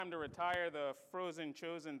Time to retire the frozen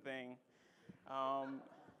chosen thing.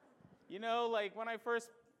 Like when I first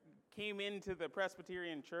came into the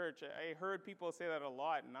Presbyterian church, I heard people say that a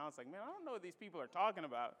lot, and I was like, man, I don't know what these people are talking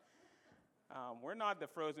about. We're not the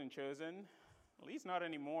frozen chosen, at least not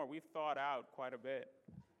anymore. We've thawed out quite a bit.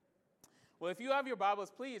 Well, if you have your Bibles,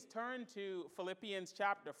 please turn to Philippians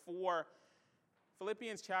chapter 4.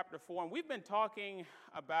 Philippians chapter 4, and we've been talking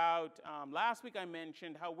about, last week I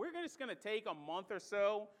mentioned how we're just going to take a month or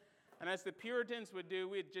so, and as the Puritans would do,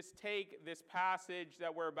 we'd just take this passage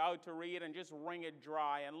that we're about to read and just wring it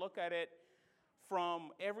dry and look at it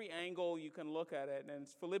from every angle you can look at it. And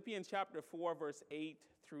it's Philippians chapter 4, verse 8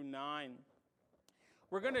 through 9.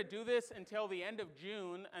 We're going to do this until the end of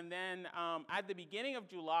June, and then at the beginning of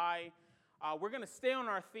July, we're going to stay on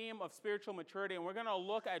our theme of spiritual maturity, and we're going to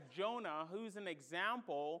look at Jonah, who's an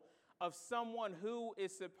example of someone who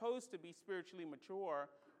is supposed to be spiritually mature,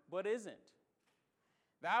 but isn't.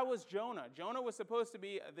 That was Jonah. Jonah was supposed to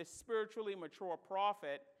be the spiritually mature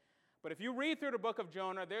prophet, but if you read through the book of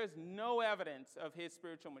Jonah, there's no evidence of his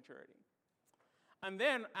spiritual maturity. And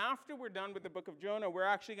then, after we're done with the book of Jonah, we're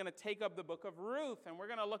actually going to take up the book of Ruth, and we're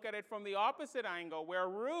going to look at it from the opposite angle, where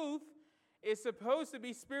Ruth is supposed to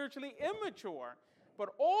be spiritually immature. But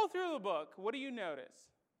all through the book, what do you notice?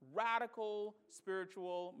 Radical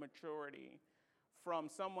spiritual maturity from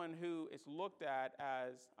someone who is looked at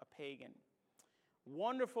as a pagan.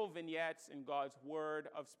 Wonderful vignettes in God's word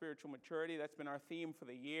of spiritual maturity. That's been our theme for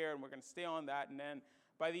the year, and we're going to stay on that. And then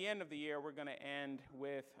by the end of the year, we're going to end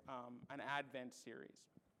with an Advent series.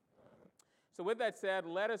 So with that said,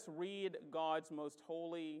 let us read God's most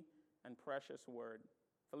holy and precious word.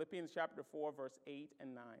 Philippians chapter 4, verse 8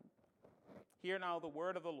 and 9. Hear now the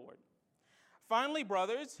word of the Lord. Finally,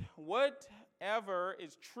 brothers, whatever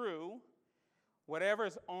is true, whatever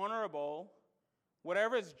is honorable,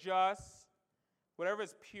 whatever is just, whatever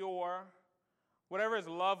is pure, whatever is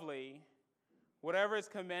lovely, whatever is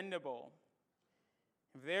commendable,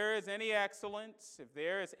 if there is any excellence, if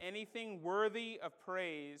there is anything worthy of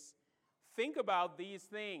praise, think about these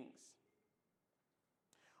things.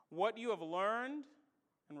 What you have learned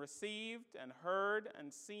and received and heard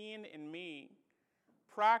and seen in me,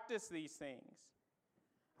 practice these things,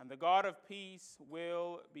 and the God of peace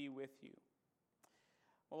will be with you.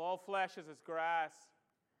 Well, all flesh is as grass,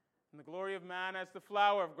 and the glory of man as the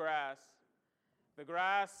flower of grass. The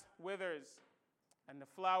grass withers, and the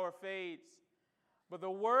flower fades, but the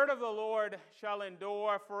word of the Lord shall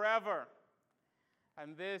endure forever.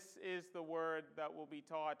 And this is the word that will be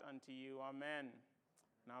taught unto you. Amen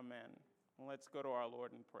and amen. Let's go to our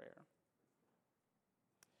Lord in prayer.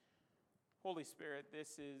 Holy Spirit,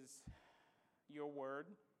 this is your word,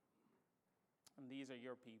 and these are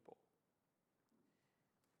your people.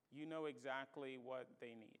 You know exactly what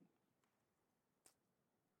they need.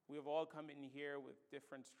 We have all come in here with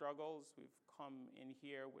different struggles. We've come in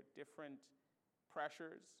here with different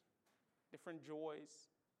pressures, different joys,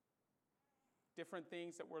 different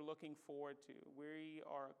things that we're looking forward to. We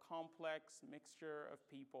are a complex mixture of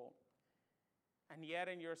people. And yet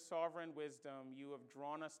in your sovereign wisdom, you have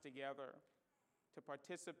drawn us together to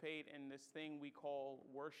participate in this thing we call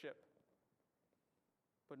worship.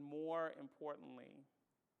 But more importantly,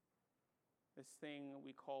 this thing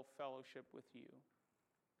we call fellowship with you.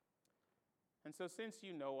 And so since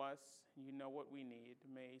you know us, you know what we need,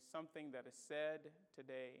 may something that is said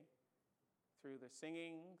today through the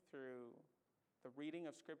singing, through the reading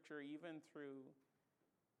of Scripture, even through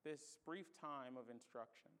this brief time of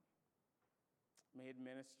instruction, may it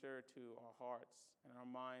minister to our hearts and our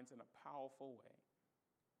minds in a powerful way.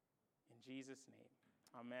 In Jesus'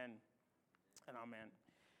 name, amen and amen.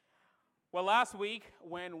 Well, last week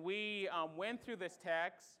when we went through this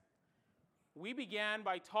text, we began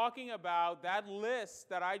by talking about that list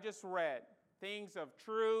that I just read. Things of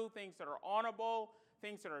true, things that are honorable,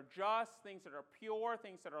 things that are just, things that are pure,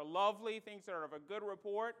 things that are lovely, things that are of a good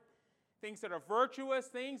report, things that are virtuous,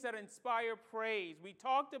 things that inspire praise. We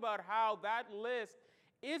talked about how that list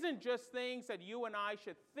isn't just things that you and I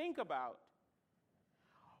should think about,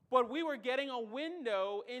 but we were getting a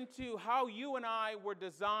window into how you and I were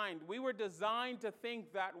designed. We were designed to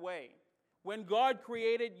think that way. When God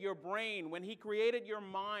created your brain, when He created your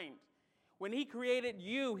mind, when He created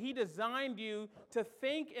you, He designed you to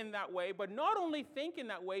think in that way, but not only think in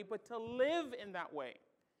that way, but to live in that way.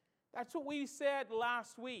 That's what we said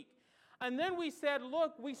last week. And then we said,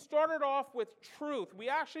 look, we started off with truth. We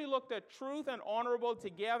actually looked at truth and honorable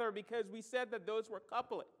together because we said that those were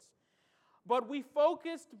couplets. But we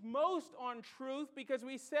focused most on truth because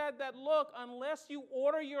we said that, look, unless you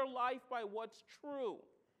order your life by what's true,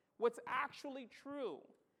 what's actually true,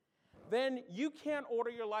 then you can't order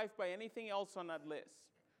your life by anything else on that list.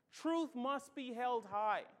 Truth must be held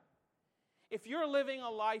high. If you're living a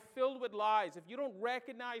life filled with lies, if you don't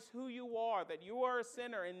recognize who you are, that you are a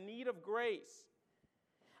sinner in need of grace,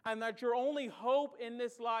 and that your only hope in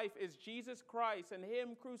this life is Jesus Christ and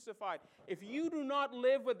Him crucified, if you do not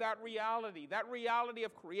live with that reality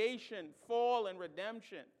of creation, fall, and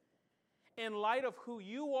redemption, in light of who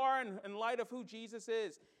you are and in light of who Jesus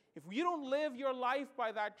is, if you don't live your life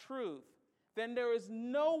by that truth, then there is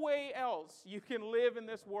no way else you can live in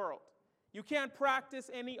this world. You can't practice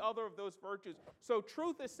any other of those virtues. So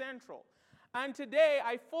truth is central. And today,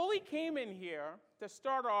 I fully came in here to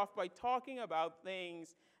start off by talking about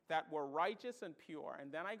things that were righteous and pure,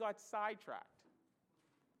 and then I got sidetracked.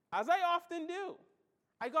 As I often do,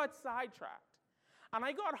 I got sidetracked. And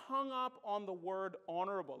I got hung up on the word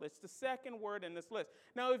honorable. It's the second word in this list.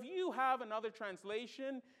 Now, if you have another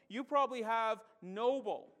translation, you probably have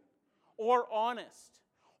noble, or honest,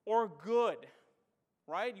 or good.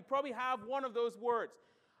 Right? You probably have one of those words.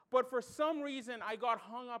 But for some reason, I got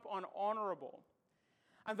hung up on honorable.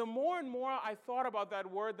 And the more and more I thought about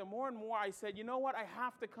that word, the more and more I said, you know what? I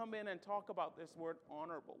have to come in and talk about this word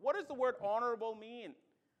honorable. What does the word honorable mean?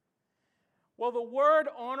 Well, the word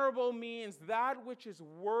honorable means that which is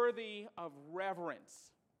worthy of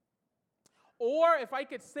reverence. Or, if I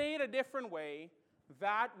could say it a different way,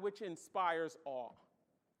 that which inspires awe.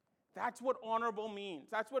 That's what honorable means.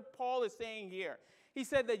 That's what Paul is saying here. He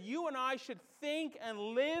said that you and I should think and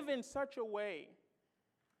live in such a way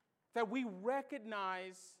that we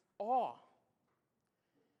recognize awe,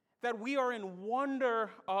 that we are in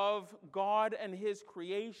wonder of God and His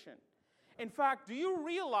creation. In fact, do you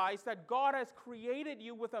realize that God has created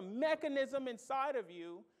you with a mechanism inside of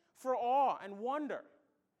you for awe and wonder?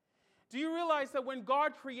 Do you realize that when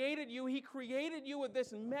God created you, He created you with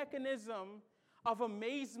this mechanism of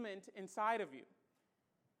amazement inside of you?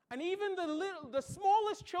 And even the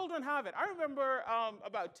smallest children have it. I remember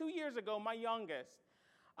about 2 years ago, my youngest,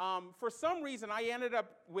 for some reason, I ended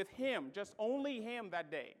up with him, just only him that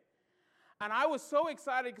day. And I was so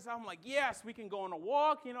excited because I'm like, yes, we can go on a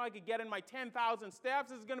walk. You know, I could get in my 10,000 steps.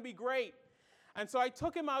 This is going to be great. And so I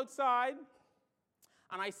took him outside,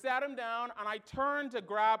 and I sat him down, and I turned to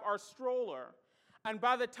grab our stroller. And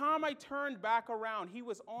by the time I turned back around, he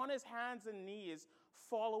was on his hands and knees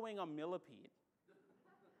following a millipede.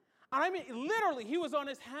 And I mean, literally, he was on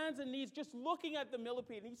his hands and knees just looking at the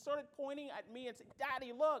millipede. And he started pointing at me and saying,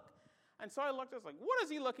 Daddy, look. And so I looked, I was like, what is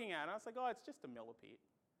he looking at? And I was like, oh, it's just a millipede.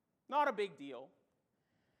 Not a big deal.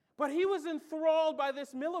 But he was enthralled by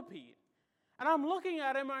this millipede. And I'm looking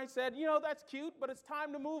at him and I said, you know, that's cute, but it's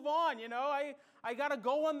time to move on. You know, I got to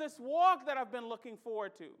go on this walk that I've been looking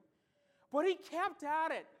forward to. But he kept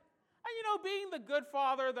at it. And, you know, being the good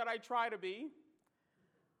father that I try to be,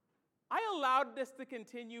 I allowed this to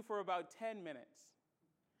continue for about 10 minutes.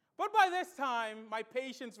 But by this time, my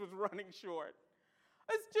patience was running short.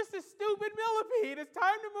 It's just a stupid millipede. It's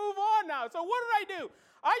time to move on now. So what did I do?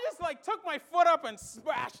 I just took my foot up and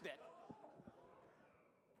smashed it.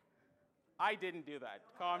 I didn't do that.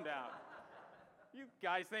 Calm down. You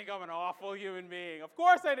guys think I'm an awful human being. Of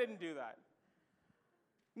course I didn't do that.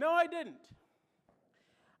 No, I didn't.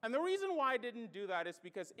 And the reason why I didn't do that is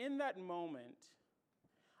because in that moment,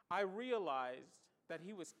 I realized that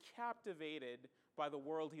he was captivated by the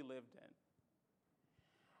world he lived in.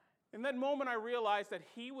 In that moment, I realized that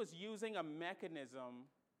he was using a mechanism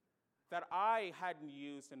that I hadn't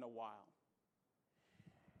used in a while.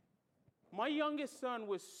 My youngest son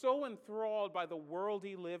was so enthralled by the world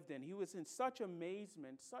he lived in. He was in such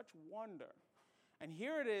amazement, such wonder. And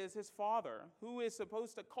here it is, his father, who is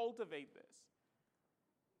supposed to cultivate this.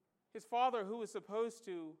 His father, who is supposed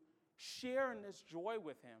to share in this joy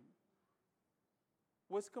with him,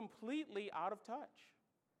 was completely out of touch.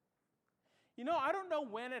 You know, I don't know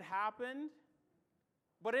when it happened,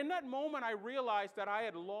 but in that moment I realized that I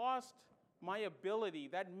had lost my ability,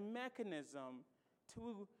 that mechanism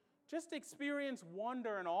to just experience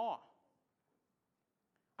wonder and awe.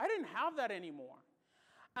 I didn't have that anymore.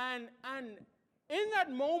 And in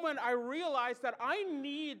that moment, I realized that I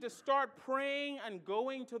need to start praying and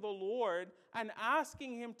going to the Lord and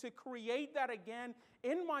asking Him to create that again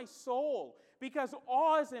in my soul, because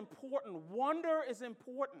awe is important. Wonder is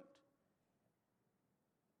important.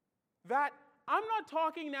 That I'm not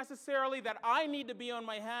talking necessarily that I need to be on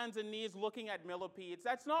my hands and knees looking at millipedes.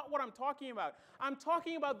 That's not what I'm talking about. I'm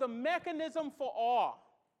talking about the mechanism for awe.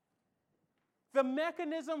 The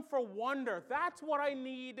mechanism for wonder. That's what I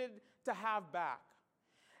needed to have back.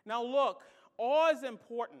 Now look, awe is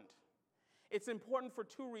important. It's important for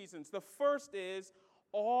two reasons. The first is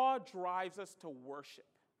awe drives us to worship.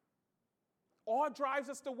 Awe drives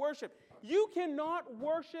us to worship. You cannot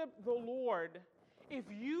worship the Lord if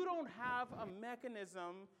you don't have a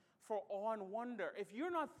mechanism for awe and wonder. If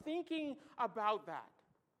you're not thinking about that.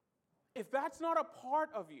 If that's not a part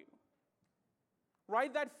of you.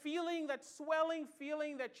 Right? That feeling, that swelling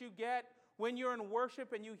feeling that you get when you're in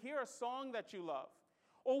worship and you hear a song that you love.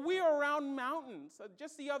 Or we are around mountains.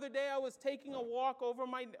 Just the other day I was taking a walk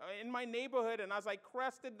in my neighborhood, and as I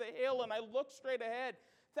crested the hill and I looked straight ahead,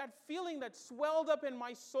 that feeling that swelled up in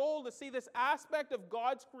my soul to see this aspect of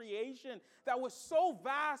God's creation that was so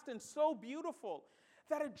vast and so beautiful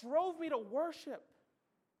that it drove me to worship.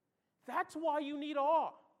 That's why you need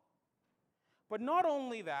awe. But not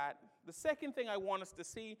only that, the second thing I want us to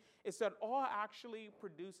see is that awe actually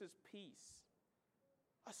produces peace.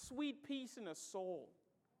 A sweet peace in a soul.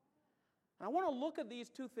 And I want to look at these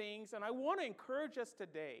two things, and I want to encourage us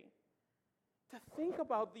today to think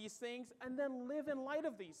about these things and then live in light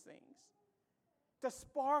of these things. To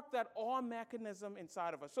spark that awe mechanism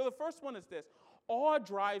inside of us. So the first one is this. Awe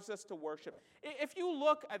drives us to worship. If you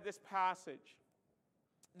look at this passage,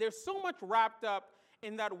 there's so much wrapped up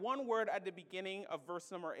in that one word at the beginning of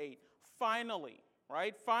verse number 8. Finally,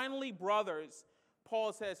 right? Finally, brothers,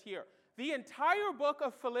 Paul says here. The entire book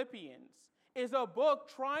of Philippians is a book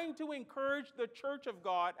trying to encourage the church of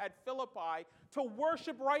God at Philippi to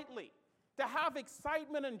worship rightly, to have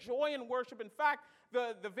excitement and joy in worship. In fact,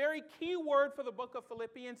 the very key word for the book of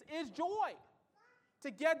Philippians is joy.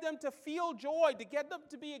 To get them to feel joy, to get them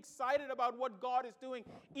to be excited about what God is doing,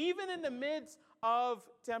 even in the midst of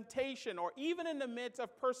temptation or even in the midst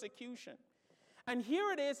of persecution. And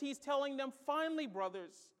here it is, he's telling them, finally,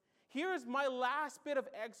 brothers, here is my last bit of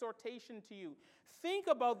exhortation to you. Think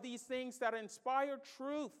about these things that inspire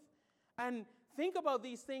truth, and think about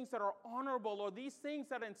these things that are honorable, or these things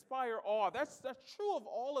that inspire awe. That's true of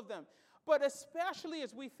all of them. But especially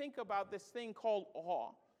as we think about this thing called awe,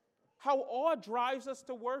 how awe drives us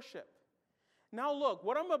to worship. Now look,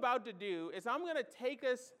 what I'm about to do is I'm going to take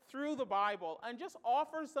us through the Bible and just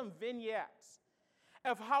offer some vignettes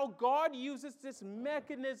of how God uses this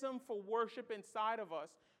mechanism for worship inside of us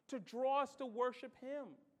to draw us to worship Him.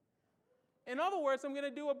 In other words, I'm going to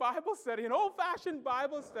do a Bible study, an old-fashioned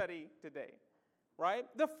Bible study today, right?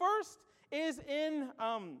 The first is in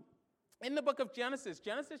the book of Genesis,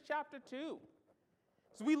 Genesis chapter 2.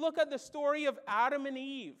 So we look at the story of Adam and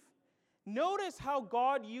Eve. Notice how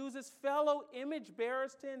God uses fellow image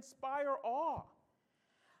bearers to inspire awe.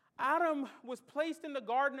 Adam was placed in the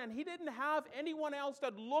garden, and he didn't have anyone else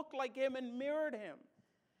that looked like him and mirrored him.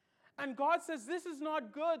 And God says, this is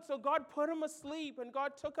not good. So God put him asleep, and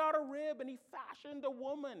God took out a rib, and he fashioned a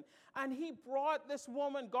woman. And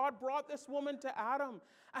God brought this woman to Adam.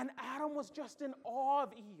 And Adam was just in awe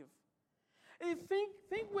of Eve. And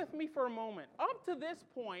think with me for a moment. Up to this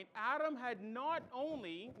point, Adam had not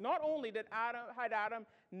only did Adam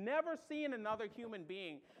never seen another human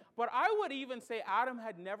being, but I would even say Adam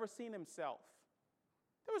had never seen himself.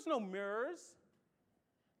 There was no mirrors.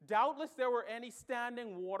 Doubtless there were any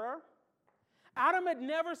standing water. Adam had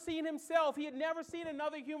never seen himself. He had never seen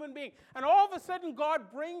another human being. And all of a sudden,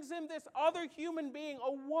 God brings him this other human being,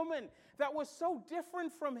 a woman that was so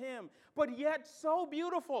different from him, but yet so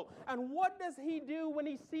beautiful. And what does he do when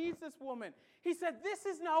he sees this woman? He said, this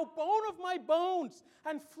is now bone of my bones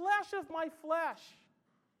and flesh of my flesh.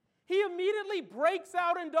 He immediately breaks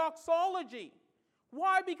out in doxology.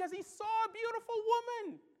 Why? Because he saw a beautiful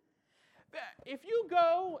woman. If you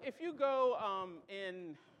go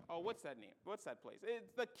what's that name? What's that place?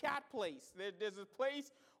 It's the cat place. There's a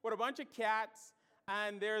place with a bunch of cats,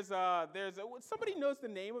 and there's somebody knows the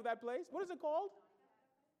name of that place? What is it called?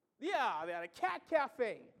 Yeah, a cat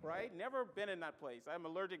cafe, right? Never been in that place. I'm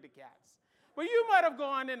allergic to cats. But you might have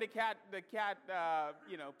gone in the cat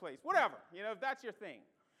place. Whatever, if that's your thing.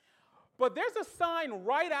 But there's a sign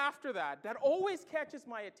right after that always catches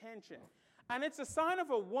my attention. And it's a sign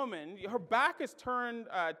of a woman. Her back is turned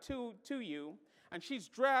to you, and she's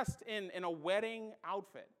dressed in a wedding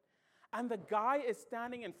outfit. And the guy is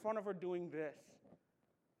standing in front of her doing this.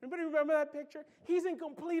 Anybody remember that picture? He's in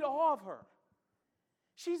complete awe of her.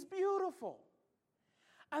 She's beautiful.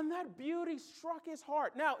 And that beauty struck his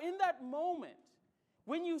heart. Now, in that moment,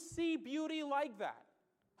 when you see beauty like that,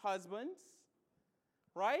 husbands,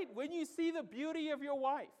 right? When you see the beauty of your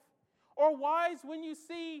wife, or wives, when you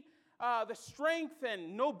see the strength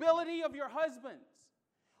and nobility of your husbands,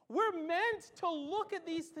 we're meant to look at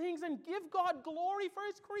these things and give God glory for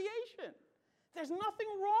His creation. There's nothing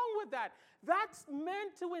wrong with that. That's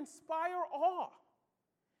meant to inspire awe.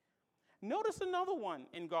 Notice another one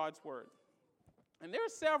in God's Word. And there are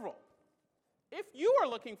several. If you are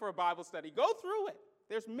looking for a Bible study, go through it.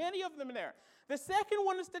 There's many of them in there. The second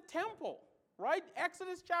one is the temple, right?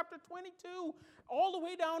 Exodus chapter 22, all the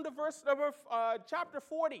way down to chapter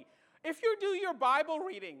 40. If you do your Bible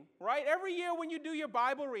reading, right, every year when you do your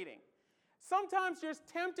Bible reading, sometimes you're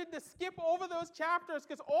tempted to skip over those chapters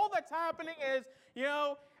because all that's happening is,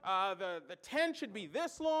 the tent should be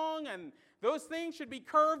this long and those things should be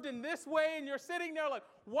curved in this way, and you're sitting there like,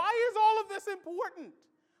 why is all of this important?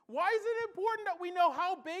 Why is it important that we know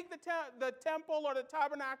how big the temple or the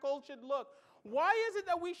tabernacle should look? Why is it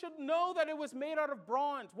that we should know that it was made out of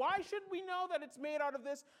bronze? Why should we know that it's made out of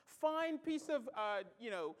this fine piece of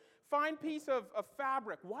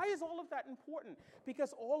fabric? Why is all of that important?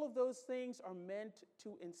 Because all of those things are meant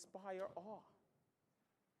to inspire awe.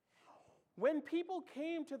 When people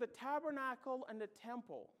came to the tabernacle and the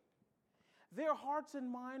temple, their hearts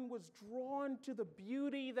and mind was drawn to the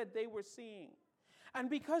beauty that they were seeing. And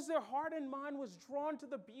because their heart and mind was drawn to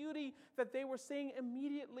the beauty that they were seeing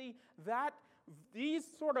immediately, these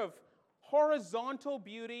sort of horizontal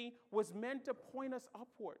beauty was meant to point us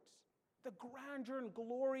upwards. The grandeur and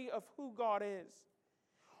glory of who God is.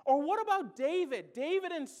 Or what about David?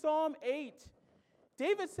 David in Psalm 8.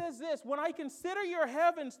 David says this, when I consider your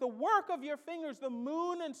heavens, the work of your fingers, the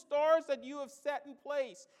moon and stars that you have set in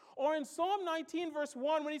place. Or in Psalm 19 verse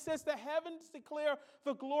 1 when he says the heavens declare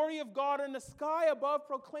the glory of God and the sky above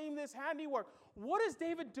proclaim this handiwork. What is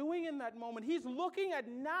David doing in that moment? He's looking at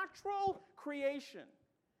natural creation.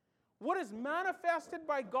 What is manifested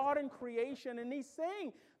by God in creation. And he's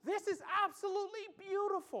saying, this is absolutely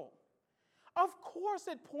beautiful. Of course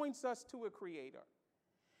it points us to a creator.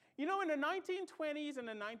 In the 1920s and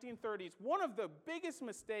the 1930s, one of the biggest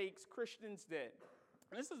mistakes Christians did,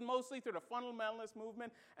 and this is mostly through the fundamentalist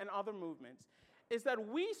movement and other movements, is that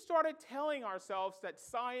we started telling ourselves that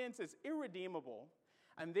science is irredeemable,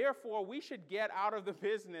 and therefore we should get out of the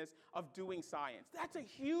business of doing science. That's a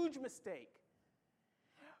huge mistake.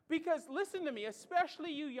 Because listen to me,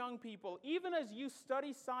 especially you young people, even as you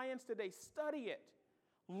study science today, study it.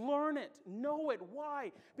 Learn it. Know it.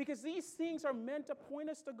 Why? Because these things are meant to point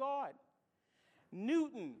us to God.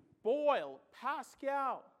 Newton, Boyle,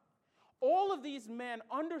 Pascal, all of these men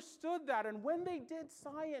understood that. And when they did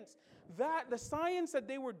science, the science that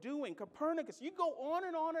they were doing, Copernicus, you go on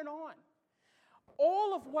and on and on.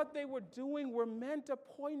 All of what they were doing were meant to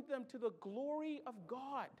point them to the glory of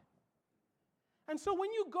God. And so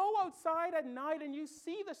when you go outside at night and you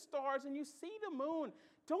see the stars and you see the moon,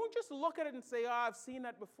 don't just look at it and say, I've seen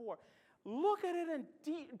that before. Look at it and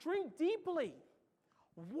drink deeply.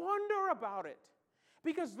 Wonder about it.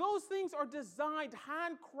 Because those things are designed,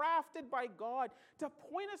 handcrafted by God to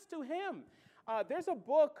point us to Him. There's a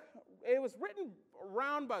book, it was written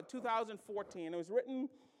around about 2014. It was written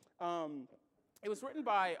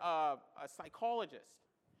by a psychologist.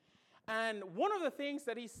 And one of the things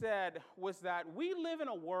that he said was that we live in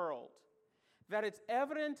a world that it's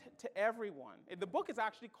evident to everyone. The book is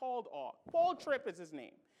actually called Awe. Paul Tripp is his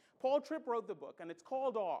name. Paul Tripp wrote the book, and it's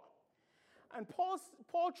called Awe. And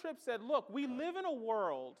Paul Tripp said, look, we live in a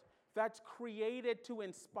world that's created to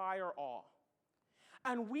inspire awe.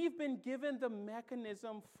 And we've been given the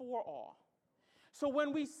mechanism for awe. So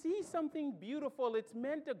when we see something beautiful, it's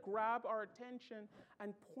meant to grab our attention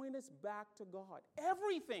and point us back to God.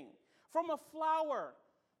 Everything, from a flower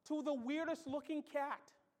to the weirdest looking cat,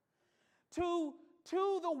 to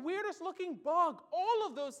the weirdest looking bug, all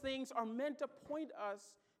of those things are meant to point us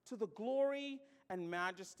to the glory and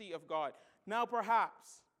majesty of God. Now,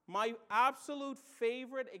 perhaps my absolute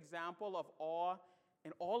favorite example of awe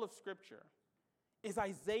in all of Scripture is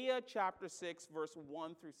Isaiah chapter 6, verse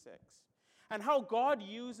 1 through 6. And how God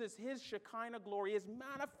uses His Shekinah glory, His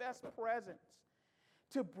manifest presence,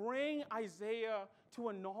 to bring Isaiah to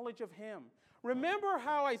a knowledge of Him. Remember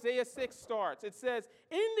how Isaiah 6 starts. It says,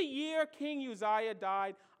 in the year King Uzziah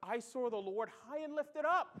died, I saw the Lord high and lifted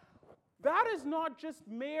up. That is not just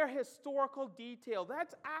mere historical detail.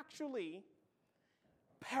 That's actually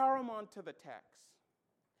paramount to the text.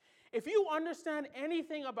 If you understand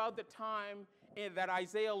anything about the time that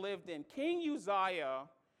Isaiah lived in, King Uzziah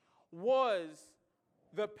was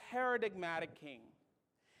the paradigmatic king.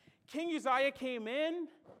 King Uzziah came in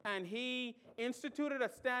and he instituted a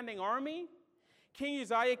standing army. King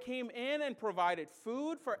Uzziah came in and provided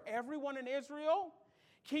food for everyone in Israel.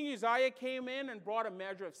 King Uzziah came in and brought a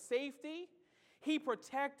measure of safety. He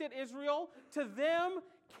protected Israel. To them,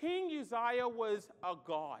 King Uzziah was a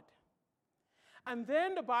god. And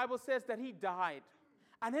then the Bible says that he died.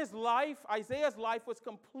 And his life, Isaiah's life, was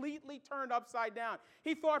completely turned upside down.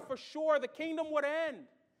 He thought for sure the kingdom would end.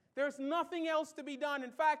 There's nothing else to be done.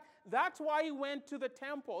 In fact, that's why he went to the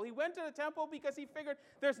temple. He went to the temple because he figured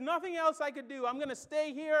there's nothing else I could do. I'm going to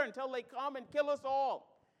stay here until they come and kill us all.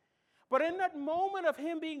 But in that moment of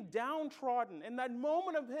him being downtrodden, in that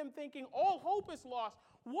moment of him thinking all hope is lost,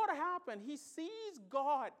 what happened? He sees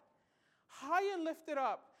God high and lifted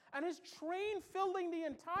up, and his train filling the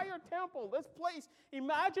entire temple. This place,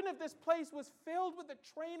 imagine if this place was filled with the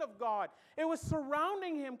train of God. It was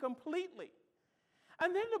surrounding him completely.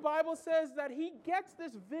 And then the Bible says that he gets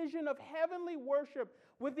this vision of heavenly worship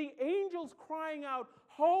with the angels crying out,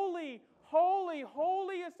 "Holy, holy,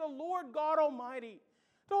 holy is the Lord God Almighty.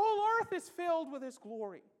 The whole earth is filled with his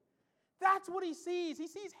glory." That's what he sees. He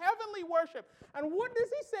sees heavenly worship. And what does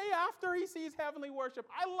he say after he sees heavenly worship?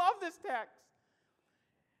 I love this text.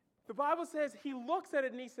 The Bible says he looks at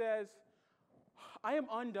it and he says, "I am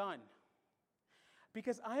undone,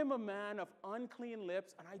 because I am a man of unclean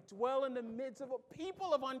lips, and I dwell in the midst of a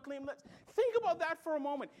people of unclean lips." Think about that for a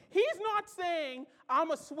moment. He's not saying,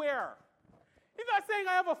 "I'm a swearer." He's not saying,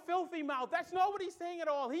 "I have a filthy mouth." That's not what he's saying at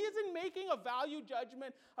all. He isn't making a value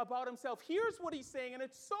judgment about himself. Here's what he's saying, and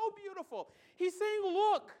it's so beautiful. He's saying,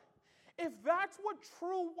 look, if that's what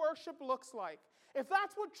true worship looks like, if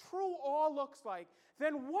that's what true awe looks like,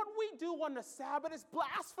 then what we do on the Sabbath is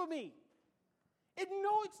blasphemy. It's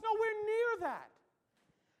nowhere near that.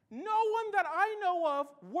 No one that I know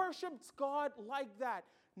of worships God like that.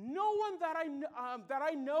 No one that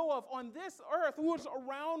I know of on this earth who is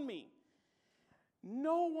around me.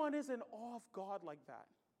 No one is in awe of God like that.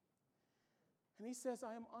 And he says,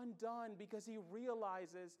 "I am undone," because he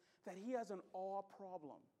realizes that he has an awe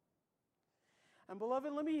problem. And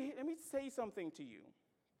beloved, let me say something to you.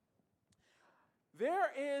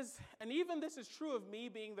 There is, and even this is true of me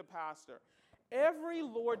being the pastor, every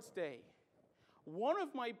Lord's Day, one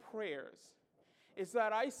of my prayers is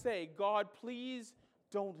that I say, "God, please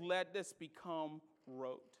don't let this become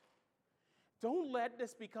rote. Don't let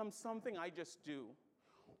this become something I just do."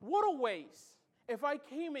 What a waste if I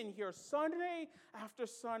came in here Sunday after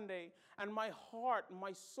Sunday and my heart and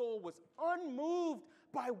my soul was unmoved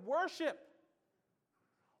by worship.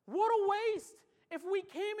 What a waste if we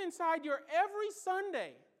came inside here every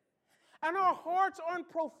Sunday and our hearts aren't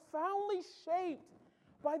profoundly shaped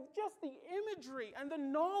by just the imagery and the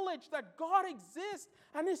knowledge that God exists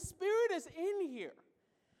and his Spirit is in here.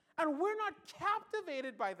 And we're not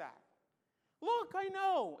captivated by that. Look, I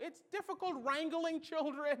know, it's difficult wrangling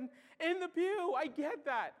children in the pew. I get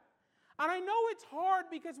that. And I know it's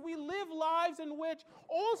hard because we live lives in which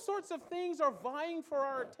all sorts of things are vying for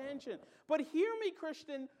our attention. But hear me,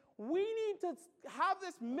 Christian, we need to have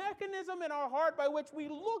this mechanism in our heart by which we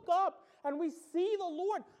look up and we see the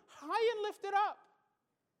Lord high and lifted up.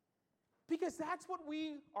 Because that's what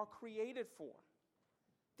we are created for.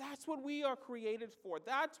 That's what we are created for.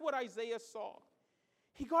 That's what Isaiah saw.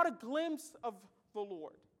 He got a glimpse of the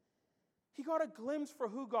Lord. He got a glimpse for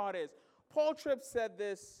who God is. Paul Tripp said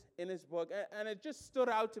this in his book, and it just stood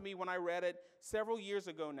out to me when I read it several years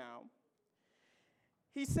ago now.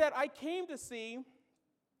 He said, "I came to see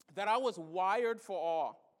that I was wired for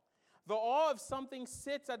awe. The awe of something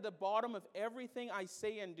sits at the bottom of everything I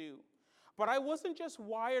say and do. But I wasn't just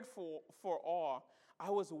wired for awe. I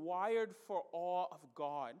was wired for awe of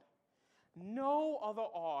God. No other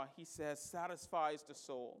awe," he says, "satisfies the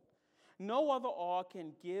soul. No other awe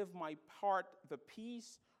can give my heart the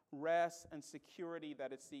peace, rest, and security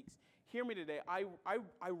that it seeks." Hear me today.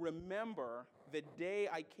 I remember the day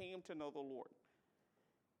I came to know the Lord.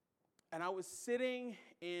 And I was sitting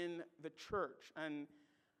in the church, and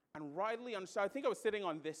rightly understood, I think I was sitting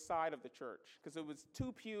on this side of the church, because it was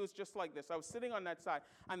two pews just like this. I was sitting on that side,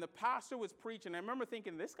 and the pastor was preaching. I remember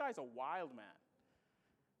thinking, this guy's a wild man.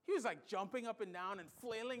 He was like jumping up and down and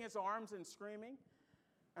flailing his arms and screaming.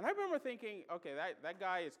 And I remember thinking, okay, that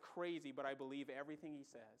guy is crazy, but I believe everything he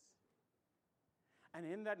says. And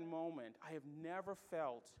in that moment, I have never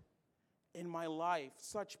felt in my life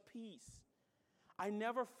such peace. I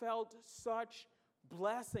never felt such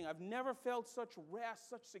blessing. I've never felt such rest,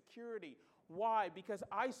 such security. Why? Because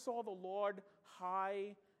I saw the Lord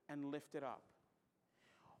high and lifted up.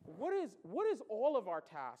 What is all of our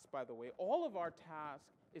task, by the way? All of our task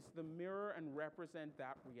is to mirror and represent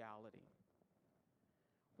that reality.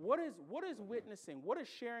 What is witnessing? What is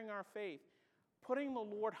sharing our faith? Putting the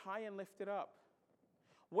Lord high and lifted up.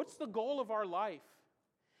 What's the goal of our life?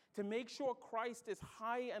 To make sure Christ is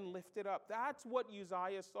high and lifted up. That's what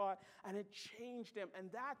Uzziah saw, and it changed him.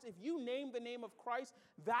 And that's, if you name the name of Christ,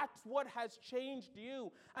 that's what has changed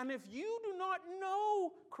you. And if you do not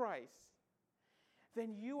know Christ,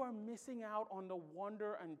 then you are missing out on the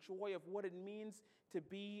wonder and joy of what it means to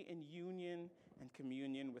be in union and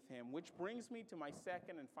communion with him. Which brings me to my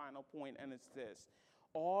second and final point, and it's this.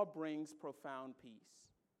 Awe brings profound peace.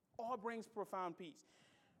 Awe brings profound peace.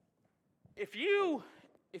 If you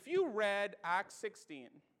read Acts 16,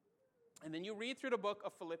 and then you read through the book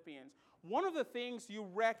of Philippians, one of the things you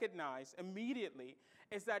recognize immediately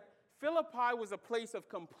is that Philippi was a place of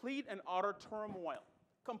complete and utter turmoil.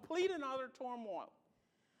 Complete and utter turmoil.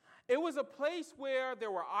 It was a place where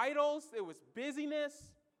there were idols, there was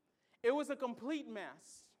busyness, it was a complete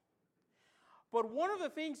mess. But one of the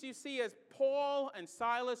things you see as Paul and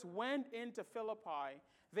Silas went into Philippi,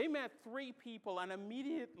 they met three people, and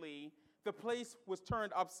immediately the place was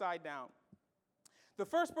turned upside down. The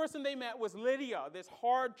first person they met was Lydia, this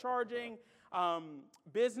hard-charging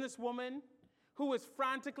businesswoman who was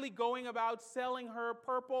frantically going about selling her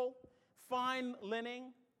purple, fine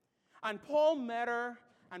linen. And Paul met her,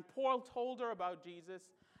 and Paul told her about Jesus,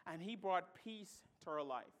 and he brought peace to her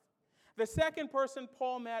life. The second person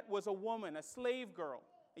Paul met was a woman, a slave girl,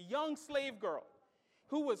 a young slave girl,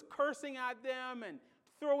 who was cursing at them and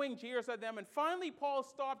throwing jeers at them. And finally, Paul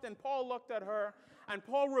stopped, and Paul looked at her, and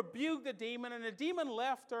Paul rebuked the demon, and the demon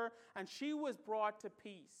left her, and she was brought to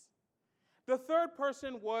peace. The third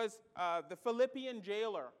person was the Philippian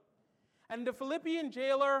jailer. And the Philippian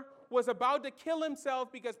jailer was about to kill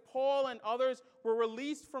himself because Paul and others were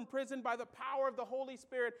released from prison by the power of the Holy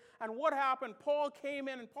Spirit. And what happened? Paul came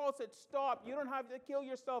in and Paul said, "Stop, you don't have to kill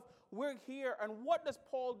yourself. We're here." And what does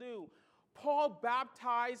Paul do? Paul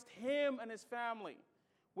baptized him and his family,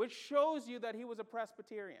 which shows you that he was a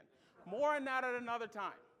Presbyterian. More on that at another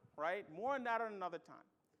time, right? More on that at another time.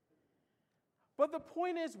 But the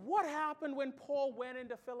point is, what happened when Paul went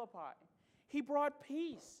into Philippi? He brought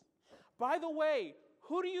peace. By the way,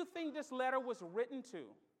 who do you think this letter was written to?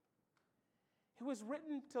 It was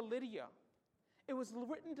written to Lydia. It was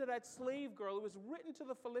written to that slave girl. It was written to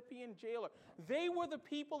the Philippian jailer. They were the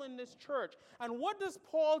people in this church. And what does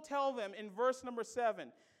Paul tell them in verse number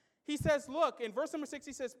 7? He says, look, in verse number 6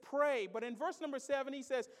 he says, pray. But in verse number 7 he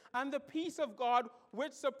says, and the peace of God,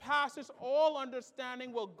 which surpasses all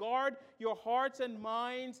understanding, will guard your hearts and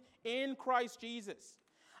minds in Christ Jesus.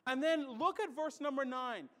 And then look at verse number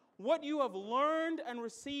 9. What you have learned and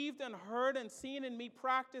received and heard and seen in me,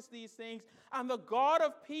 practice these things, and the God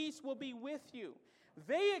of peace will be with you.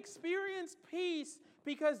 They experienced peace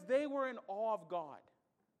because they were in awe of God.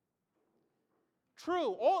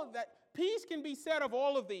 True, all that peace can be said of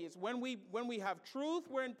all of these. When we have truth,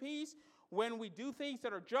 we're in peace. When we do things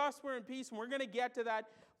that are just, we're in peace, and we're going to get to that.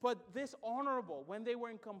 But this honorable, when they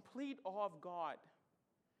were in complete awe of God,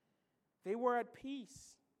 they were at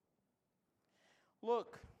peace.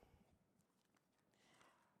 Look,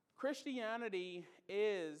 Christianity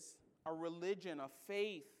is a religion, a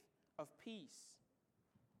faith of peace.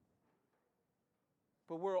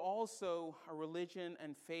 But we're also a religion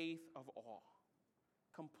and faith of awe,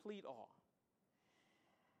 complete awe.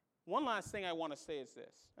 One last thing I want to say is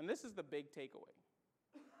this, and this is the big takeaway.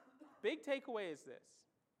 Big takeaway is this,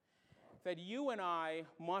 that you and I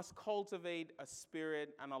must cultivate a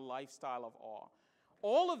spirit and a lifestyle of awe.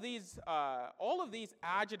 All of these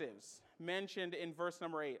adjectives mentioned in verse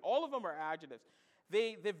number 8, all of them are adjectives.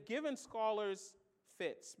 They've given scholars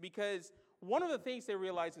fits because one of the things they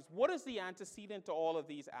realize is what is the antecedent to all of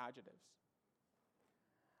these adjectives?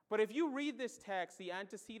 But if you read this text, the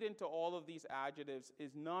antecedent to all of these adjectives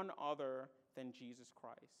is none other than Jesus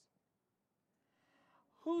Christ.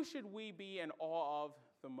 Who should we be in awe of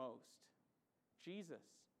the most? Jesus.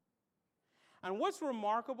 And what's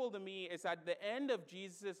remarkable to me is at the end of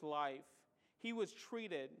Jesus' life, he was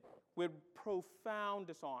treated with profound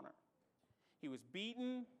dishonor. He was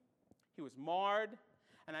beaten, he was marred,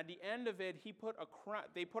 and at the end of it, they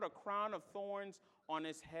put a crown of thorns on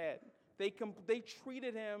his head. They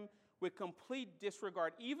treated him with complete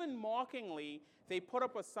disregard. Even mockingly, they put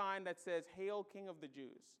up a sign that says, "Hail, King of the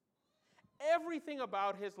Jews." Everything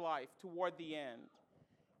about his life toward the end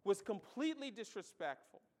was completely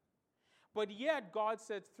disrespectful. But yet, God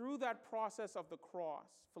said through that process of the cross,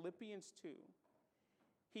 Philippians 2,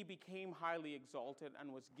 he became highly exalted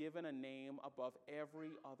and was given a name above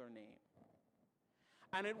every other name.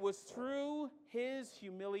 And it was through his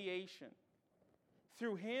humiliation,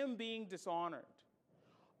 through him being dishonored,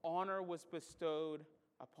 honor was bestowed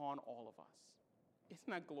upon all of us. Isn't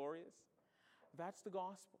that glorious? That's the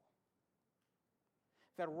gospel.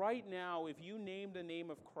 That right now, if you name the name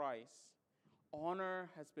of Christ, honor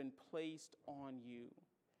has been placed on you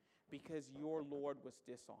because your Lord was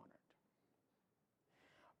dishonored.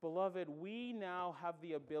 Beloved, we now have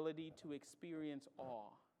the ability to experience awe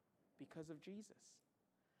because of Jesus.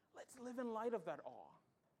 Let's live in light of that awe.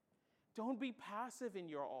 Don't be passive in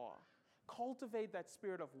your awe. Cultivate that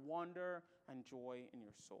spirit of wonder and joy in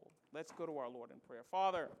your soul. Let's go to our Lord in prayer.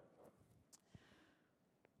 Father,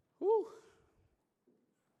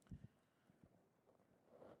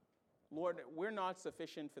 Lord, we're not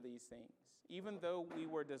sufficient for these things. Even though we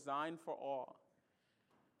were designed for awe,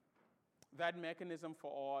 that mechanism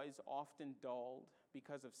for awe is often dulled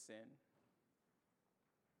because of sin.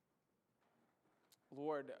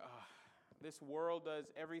 Lord, this world does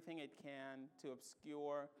everything it can to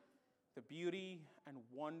obscure the beauty and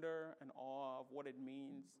wonder and awe of what it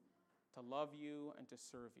means to love you and to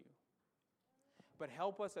serve you. But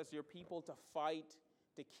help us as your people to fight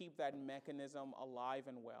to keep that mechanism alive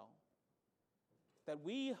and well. That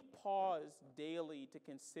we pause daily to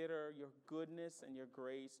consider your goodness and your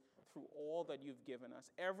grace through all that you've given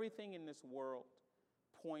us. Everything in this world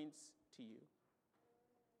points to you.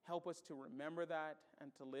 Help us to remember that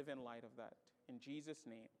and to live in light of that. In Jesus'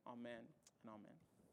 name, amen and amen.